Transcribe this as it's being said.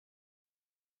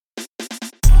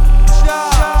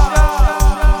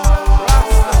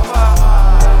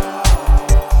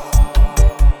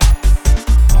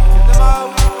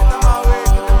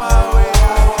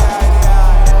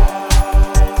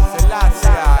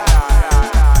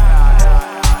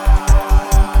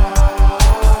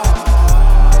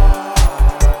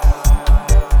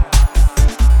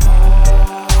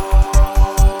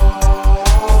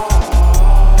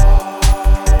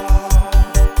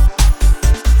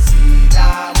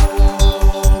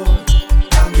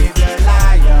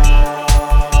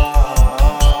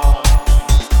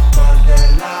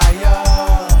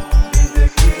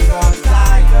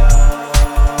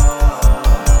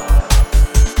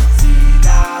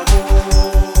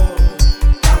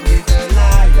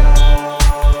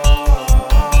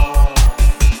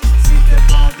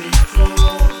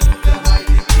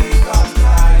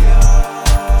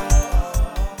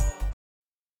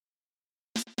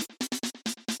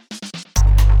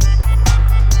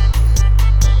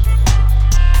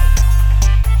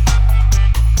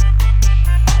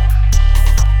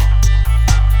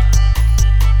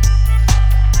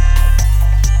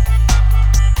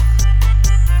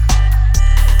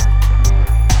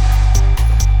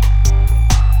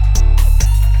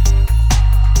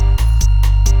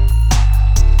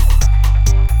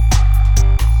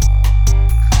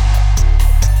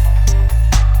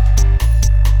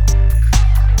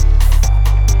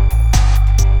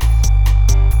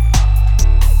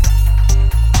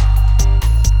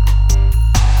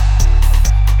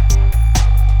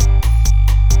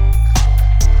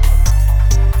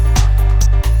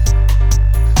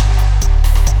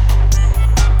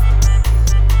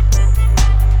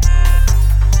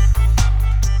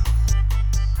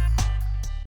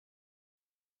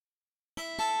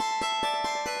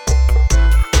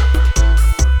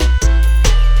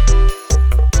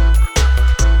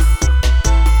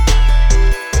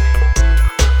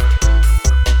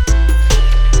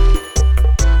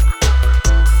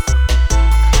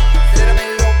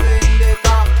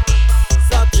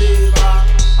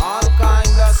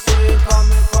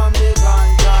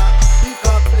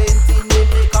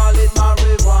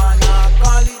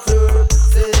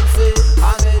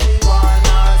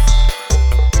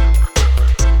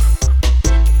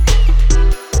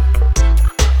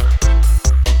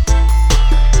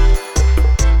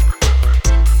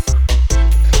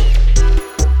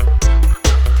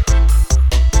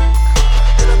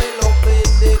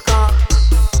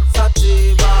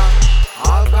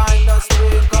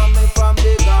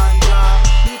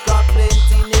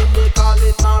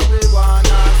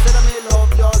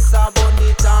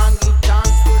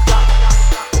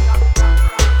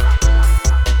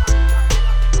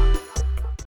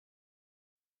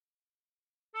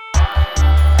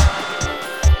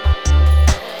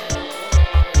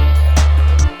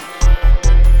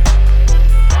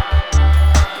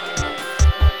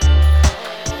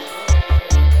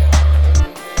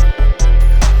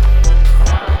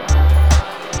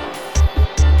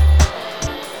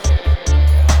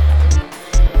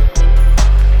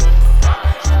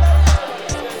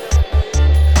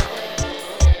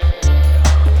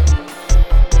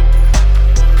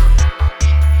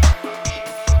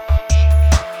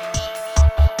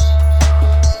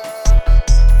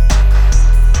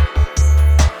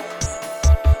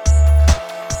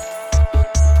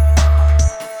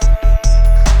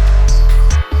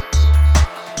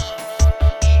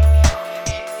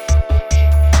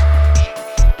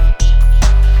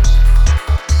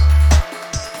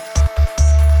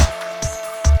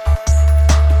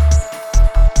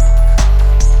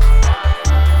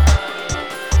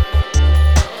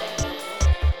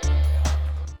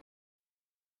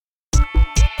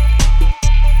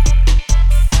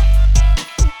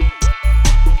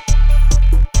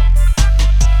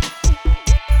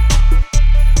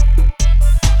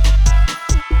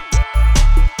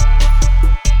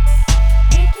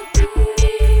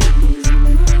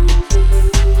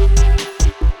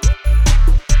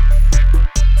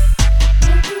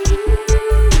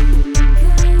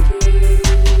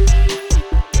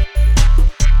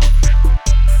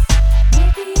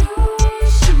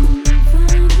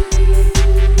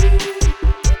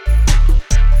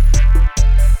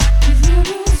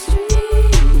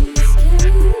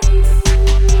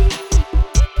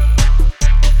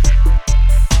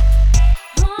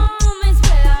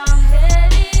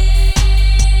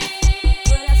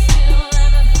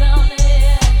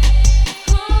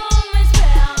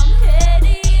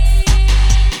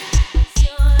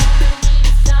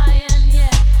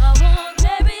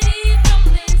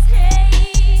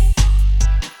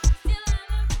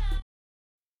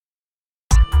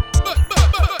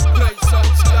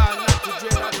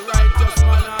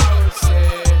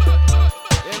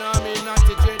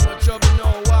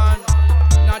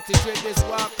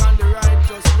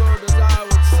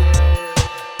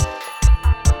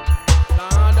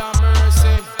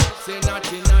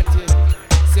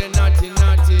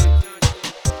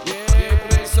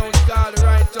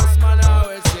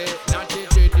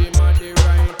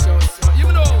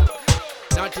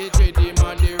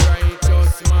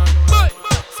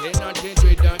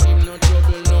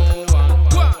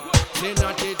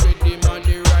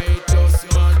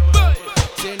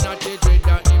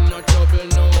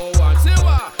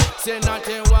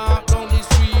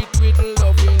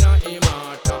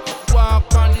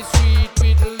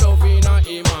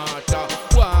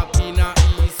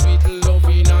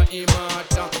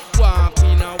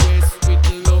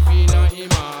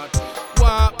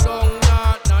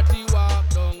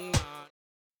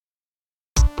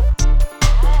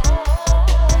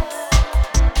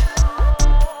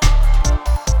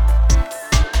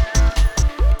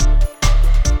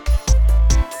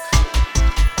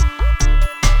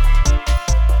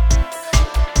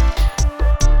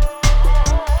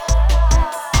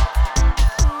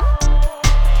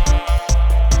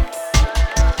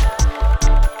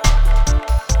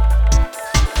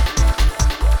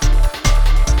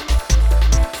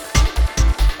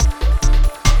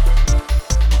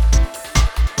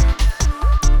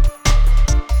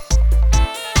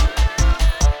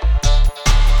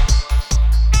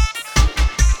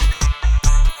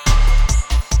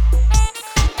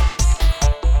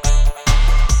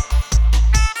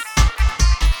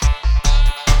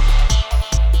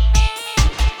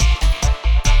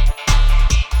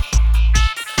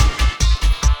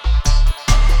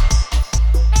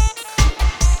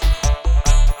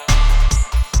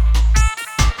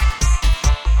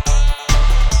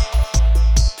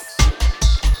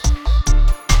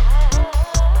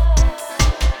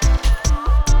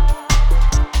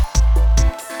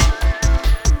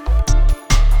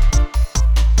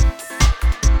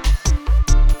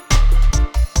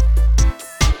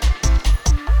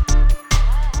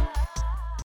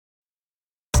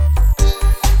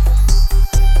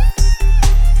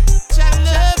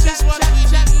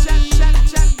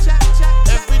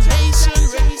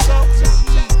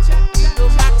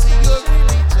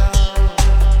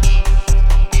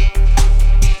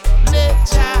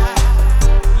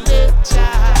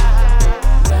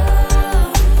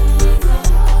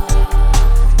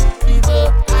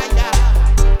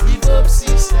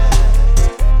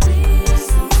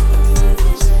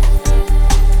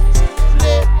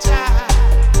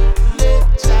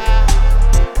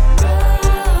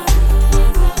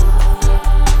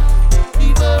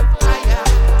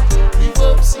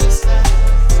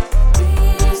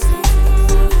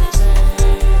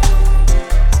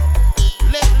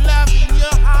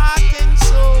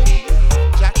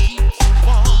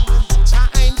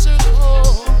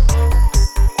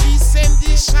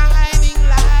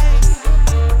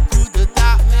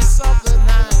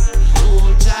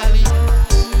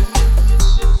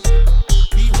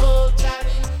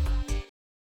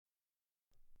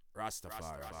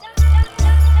Rastafari.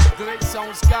 Great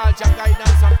sounds, culture,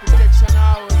 guidance and protection,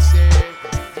 I would say.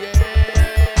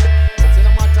 Yeah. So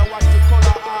no matter what your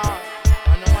color are,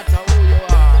 and no matter who you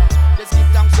are, just give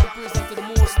thanks and praise unto the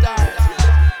Most High.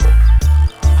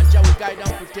 And Jah will guide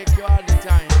and protect you all the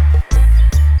time.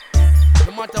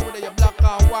 No matter whether you're black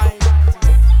or white,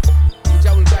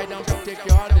 Jah will guide and protect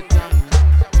you all the time.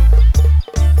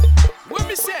 What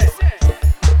me say?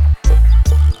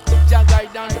 Jah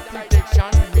guide and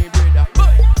protection, me brother.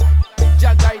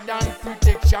 Jah guide and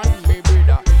protection, me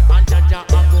brother. And Jah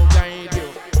I go guide you.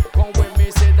 Come when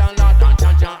me say that Lord,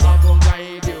 and Jah I go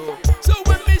guide you. So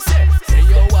when me say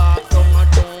you walk down a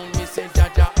town, me say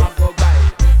Jah I go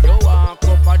guide. You walk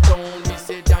up a town, me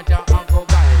say Jah I go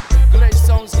guide. Great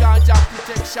sounds, God, Jah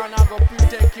protection, I go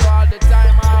protect you all the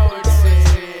time. I would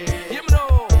say, you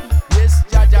know, yes,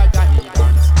 Jah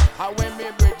guidance. How when me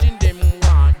bridging them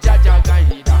want Jah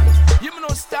guidance. You know,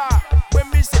 start when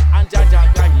me say and Jah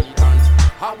guidance.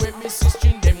 How when me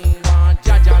string them want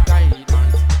Jah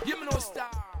guidance. You know,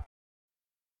 start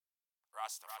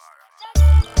Rastafari.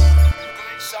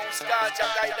 Great sounds, God, Jah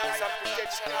guidance and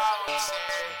protection, I would say.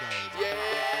 Yeah.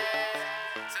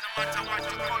 So no matter what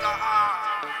you color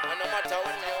are, and no matter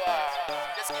who you are,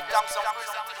 just give thanks and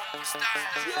praise unto the Most High.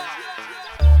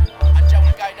 And Jah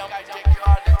will guide and protect you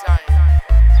all the time.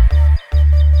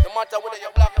 No matter whether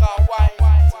you're black or white.